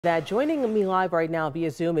That joining me live right now via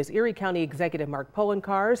Zoom is Erie County Executive Mark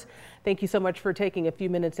Poloncarz. Thank you so much for taking a few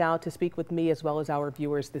minutes out to speak with me as well as our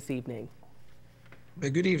viewers this evening.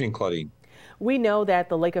 Good evening, Claudine. We know that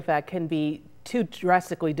the lake effect can be two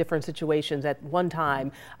drastically different situations at one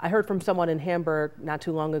time. I heard from someone in Hamburg not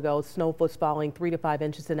too long ago, snow was falling 3 to 5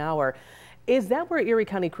 inches an hour. Is that where Erie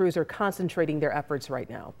County crews are concentrating their efforts right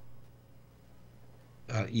now?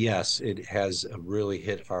 Yes, it has really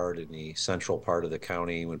hit hard in the central part of the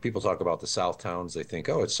county. When people talk about the south towns, they think,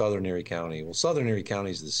 oh, it's Southern Erie County. Well, Southern Erie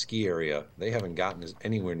County is the ski area. They haven't gotten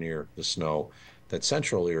anywhere near the snow that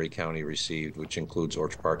Central Erie County received, which includes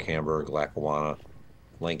Orchard Park, Hamburg, Lackawanna,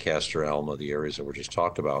 Lancaster, Alma, the areas that were just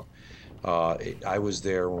talked about. I was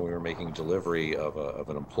there when we were making delivery of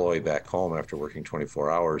an employee back home after working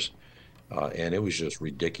 24 hours. And it was just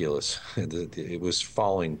ridiculous. It was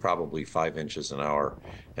falling probably 5 inches an hour,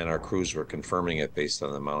 and our crews were confirming it based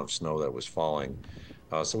on the amount of snow that was falling.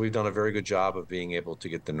 So we've done a very good job of being able to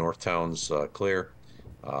get the north towns clear.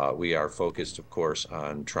 We are focused, of course,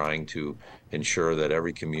 on trying to ensure that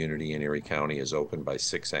every community in Erie County is open by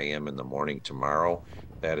 6 a.m. in the morning tomorrow.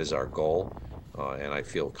 That is our goal. And I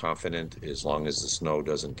feel confident as long as the snow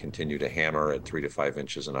doesn't continue to hammer at 3 to 5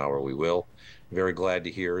 inches an hour, we will. Very glad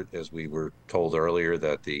to hear, as we were told earlier,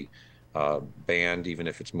 that the band, even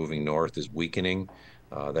if it's moving north, is weakening.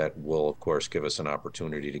 That will, of course, give us an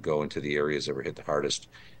opportunity to go into the areas that were hit the hardest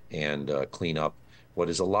and clean up what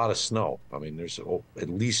is a lot of snow. I mean, there's at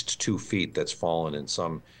least 2 feet that's fallen in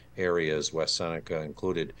some areas, West Seneca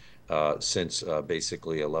included, since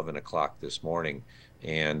basically 11 o'clock this morning.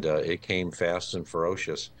 And it came fast and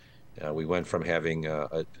ferocious. We went from having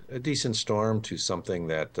a decent storm to something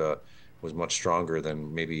that was much stronger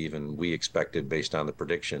than maybe even we expected based on the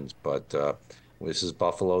predictions. But this is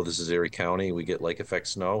Buffalo, this is Erie County. We get lake effect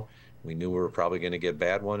snow. We knew we were probably going to get a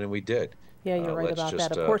bad one, and we did. Yeah, you're right Let's about just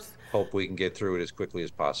that. Of course, hope we can get through it as quickly as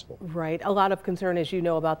possible. right. A lot of concern, as you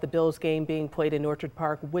know, about the Bills game being played in Orchard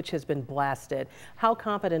Park, which has been blasted. How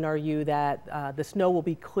confident are you that the snow will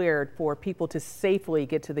be cleared for people to safely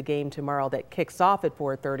get to the game tomorrow that kicks off at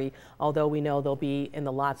 4:30, although we know they'll be in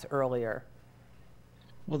the lots earlier?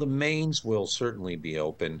 Well, the mains will certainly be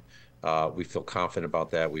open. We feel confident about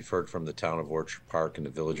that. We've heard from the town of Orchard Park and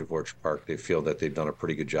the village of Orchard Park. They feel that they've done a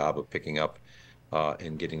pretty good job of picking up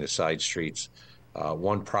and getting the side streets.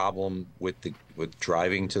 One problem with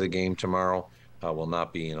driving to the game tomorrow will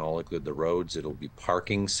not be in all of the roads. It'll be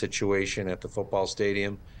parking situation at the football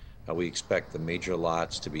stadium. We expect the major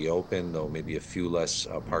lots to be open, though maybe a few less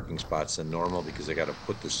parking spots than normal because they got to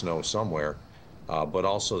put the snow somewhere. But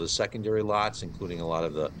also the secondary lots, including a lot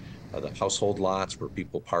of the household lots where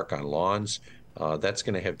people park on lawns, that's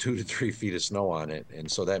going to have 2 to 3 feet of snow on it.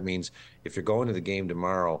 And so that means if you're going to the game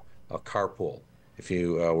tomorrow, a carpool. If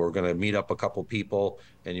you were going to meet up a couple people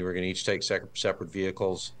and you were going to each take separate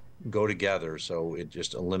vehicles, go together. So it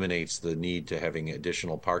just eliminates the need to having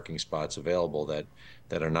additional parking spots available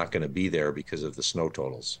that are not going to be there because of the snow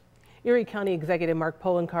totals. Erie County Executive Mark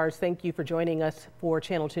Poloncarz, thank you for joining us for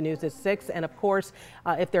Channel 2 News at 6. And of course,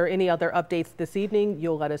 if there are any other updates this evening,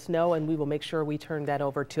 you'll let us know, and we will make sure we turn that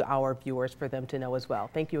over to our viewers for them to know as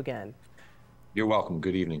well. Thank you again. You're welcome.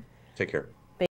 Good evening. Take care.